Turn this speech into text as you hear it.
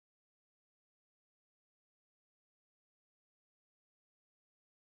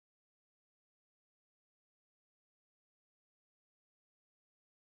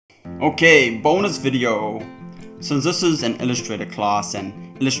Okay, bonus video. Since this is an Illustrator class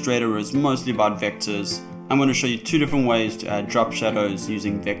and Illustrator is mostly about vectors, I'm going to show you two different ways to add drop shadows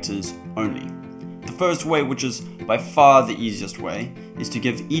using vectors only. The first way, which is by far the easiest way, is to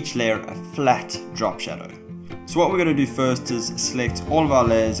give each layer a flat drop shadow. So what we're going to do first is select all of our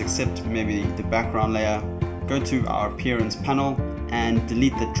layers except maybe the background layer, go to our appearance panel and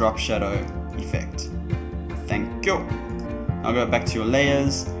delete the drop shadow effect. Thank you. Now go back to your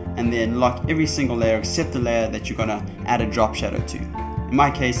layers and then lock every single layer except the layer that you're gonna add a drop shadow to. In my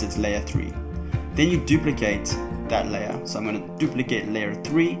case, it's layer 3. Then you duplicate that layer. So I'm gonna duplicate layer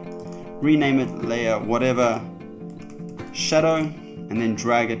 3, rename it layer whatever shadow, and then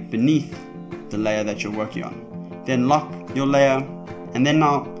drag it beneath the layer that you're working on. Then lock your layer, and then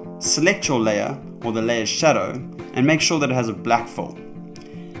now select your layer or the layer's shadow and make sure that it has a black fill.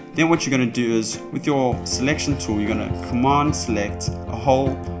 Then what you're going to do is with your selection tool, you're going to command select a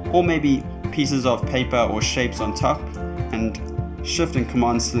hole or maybe pieces of paper or shapes on top, and shift and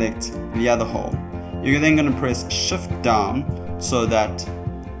command select the other hole. You're then going to press shift down so that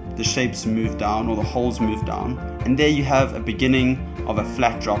the shapes move down or the holes move down, and there you have a beginning of a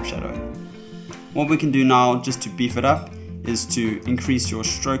flat drop shadow. What we can do now, just to beef it up, is to increase your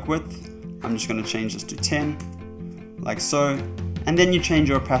stroke width. I'm just going to change this to 10, like so. And then you change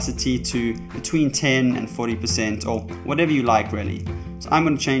your opacity to between 10 and 40% or whatever you like really. So I'm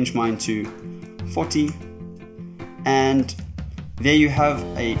going to change mine to 40, and there you have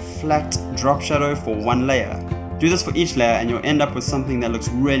a flat drop shadow for one layer. Do this for each layer and you'll end up with something that looks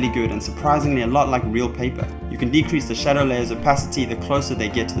really good and surprisingly a lot like real paper. You can decrease the shadow layer's opacity the closer they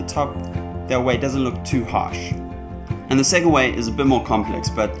get to the top. That way it doesn't look too harsh. And the second way is a bit more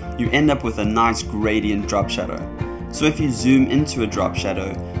complex, but you end up with a nice gradient drop shadow. So if you zoom into a drop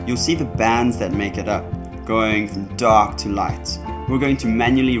shadow, you'll see the bands that make it up, going from dark to light. We're going to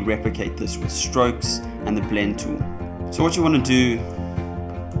manually replicate this with strokes and the blend tool. So what you want to do,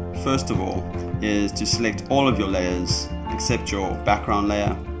 first of all, is to select all of your layers except your background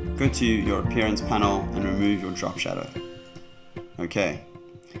layer, go to your appearance panel and remove your drop shadow. Okay.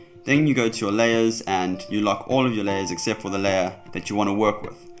 Then you go to your layers and you lock all of your layers except for the layer that you want to work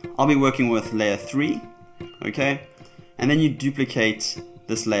with. I'll be working with layer 3, okay? And then you duplicate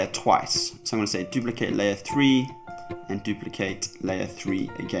this layer twice. So I'm going to say duplicate layer 3 and duplicate layer 3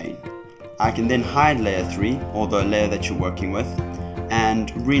 again. I can then hide layer 3, or the layer that you're working with,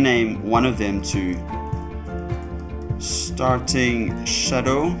 and rename one of them to starting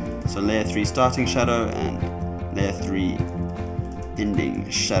shadow. So layer 3 starting shadow and layer 3 ending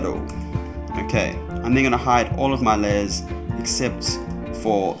shadow. Okay, I'm then going to hide all of my layers except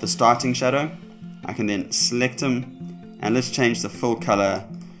for the starting shadow. I can then select them, and let's change the fill color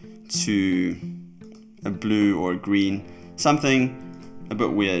to a blue or a green, something a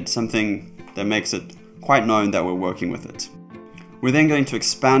bit weird, something that makes it quite known that we're working with it. We're then going to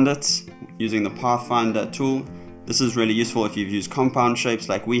expand it using the Pathfinder tool. This is really useful if you've used compound shapes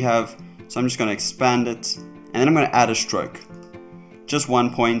like we have. So I'm just going to expand it, and then I'm going to add a stroke. Just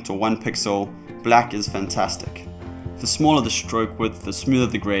 1 point or 1 pixel. Black is fantastic. The smaller the stroke width, the smoother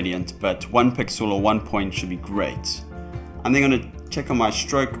the gradient, but 1 pixel or 1 point should be great. I'm then going to check on my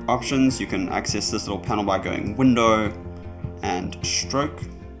stroke options. You can access this little panel by going Window and Stroke,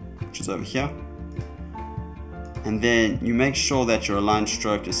 which is over here. And then you make sure that your align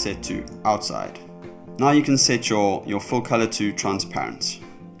stroke is set to outside. Now you can set your full color to transparent.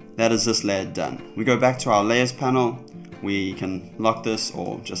 That is this layer done. We go back to our layers panel. We can lock this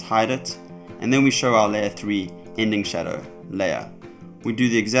or just hide it. And then we show our layer 3 ending shadow layer. We do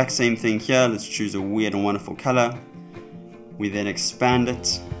the exact same thing here. Let's choose a weird and wonderful color. We then expand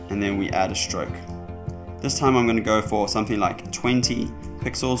it and then we add a stroke. This time I'm going to go for something like 20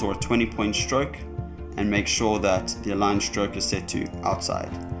 pixels or a 20-point stroke, and make sure that the align stroke is set to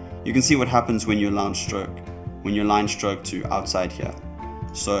outside. You can see what happens when you align stroke to outside here.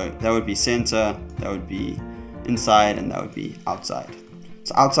 So that would be center, that would be inside, and that would be outside.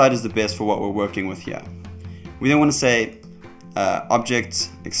 So outside is the best for what we're working with here. We then want to say object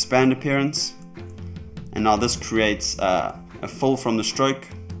expand appearance, and now this creates a fill from the stroke,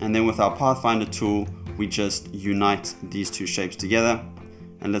 and then with our Pathfinder tool we just unite these two shapes together,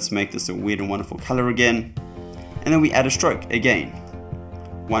 and let's make this a weird and wonderful color again, and then we add a stroke again.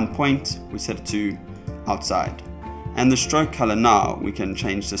 1 point, we set it to outside, and the stroke color now we can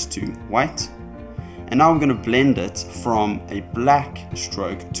change this to white, and now we're going to blend it from a black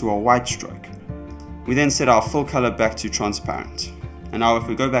stroke to a white stroke. We then set our full color back to transparent, and now if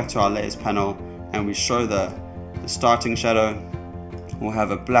we go back to our layers panel and we show the starting shadow, we'll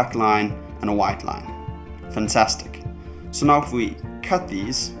have a black line and a white line. Fantastic. So now if we cut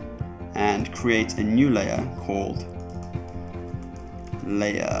these, and create a new layer called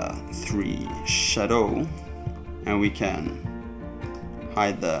layer 3 shadow, and we can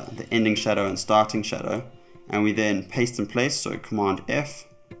hide the ending shadow and starting shadow, and we then paste in place, so Command F,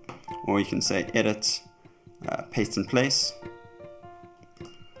 or you can say edit, paste in place.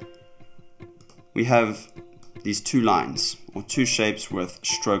 We have these two lines or two shapes with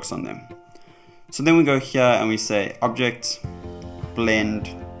strokes on them. So then we go here and we say object,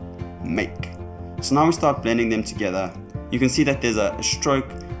 blend, make. So now we start blending them together. You can see that there's a stroke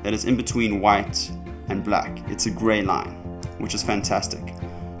that is in between white and black. It's a gray line, which is fantastic.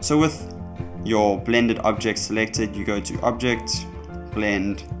 So with your blended object selected, you go to object,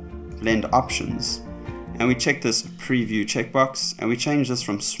 blend, blend options, and we check this preview checkbox, and we change this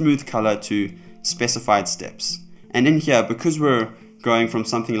from smooth color to specified steps. And in here, because we're going from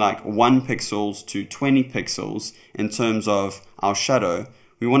something like 1 pixels to 20 pixels in terms of our shadow,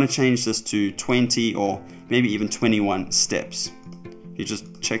 we want to change this to 20 or maybe even 21 steps. If you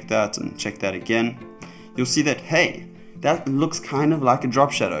just check that and check that again, you'll see that, hey, that looks kind of like a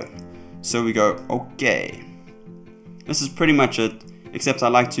drop shadow. So we go, okay. This is pretty much it, except I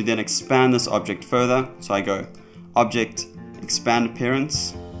like to then expand this object further. So I go object, expand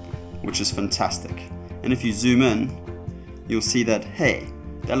appearance, which is fantastic. And if you zoom in, you'll see that, hey,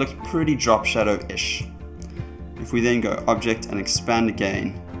 that looks pretty drop shadow-ish. If we then go object and expand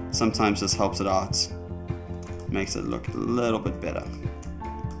again, sometimes this helps it out, makes it look a little bit better.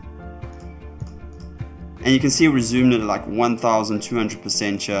 And you can see we zoomed it at like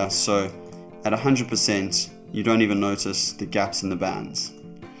 1200% here, so at 100% you don't even notice the gaps in the bands.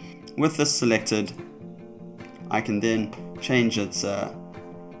 With this selected, I can then change its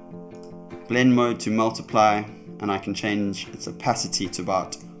blend mode to multiply, and I can change its opacity to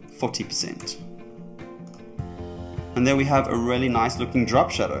about 40%. And there we have a really nice looking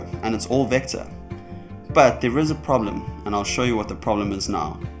drop shadow, and it's all vector. But there is a problem, and I'll show you what the problem is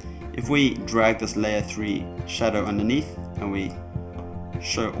now. If we drag this layer 3 shadow underneath, and we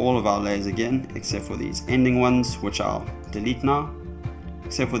show all of our layers again, except for these ending ones, which I'll delete now,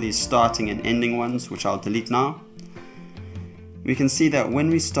 except for these starting and ending ones, which I'll delete now, we can see that when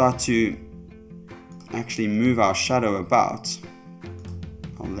we start to actually move our shadow about,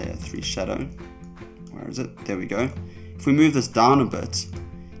 our layer 3 shadow, where is it? There we go. If we move this down a bit,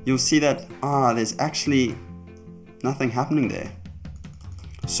 you'll see that there's actually nothing happening there.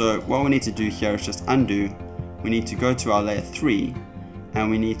 So what we need to do here is just undo. We need to go to our layer 3 and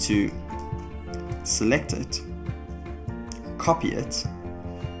we need to select it, copy it,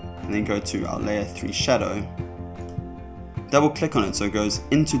 and then go to our layer 3 shadow, double click on it so it goes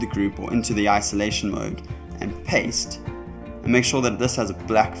into the group or into the isolation mode, and paste, and make sure that this has a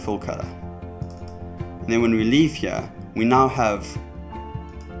black fill color. And then when we leave here, we now have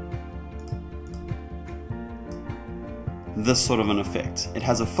this sort of an effect. It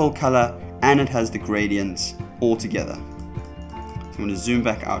has a full color and it has the gradients all together. So I'm going to zoom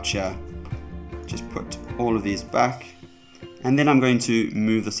back out here, just put all of these back, and then I'm going to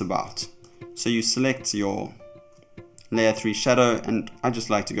move this about. So you select your layer 3 shadow, and I just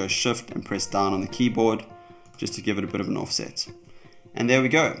like to go shift and press down on the keyboard just to give it a bit of an offset. And there we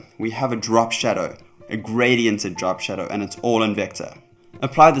go. We have a drop shadow, a gradiented drop shadow, and it's all in vector.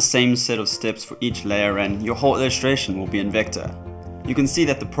 Apply the same set of steps for each layer and your whole illustration will be in vector. You can see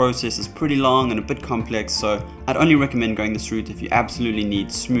that the process is pretty long and a bit complex, so I'd only recommend going this route if you absolutely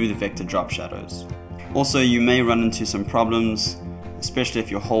need smooth vector drop shadows. Also, you may run into some problems, especially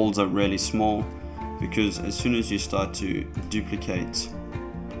if your holes are really small, because as soon as you start to duplicate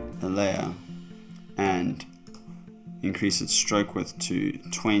a layer and increase its stroke width to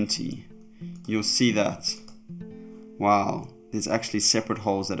 20, you'll see that, wow, there's actually separate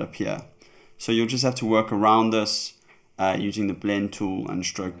holes that appear. So you'll just have to work around this using the blend tool and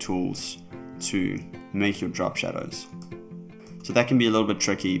stroke tools to make your drop shadows. So that can be a little bit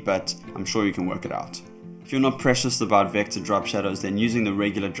tricky, but I'm sure you can work it out. If you're not precious about vector drop shadows, then using the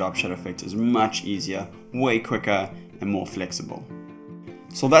regular drop shadow effect is much easier, way quicker, and more flexible.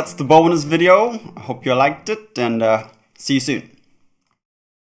 So that's the bonus video. I hope you liked it, and see you soon.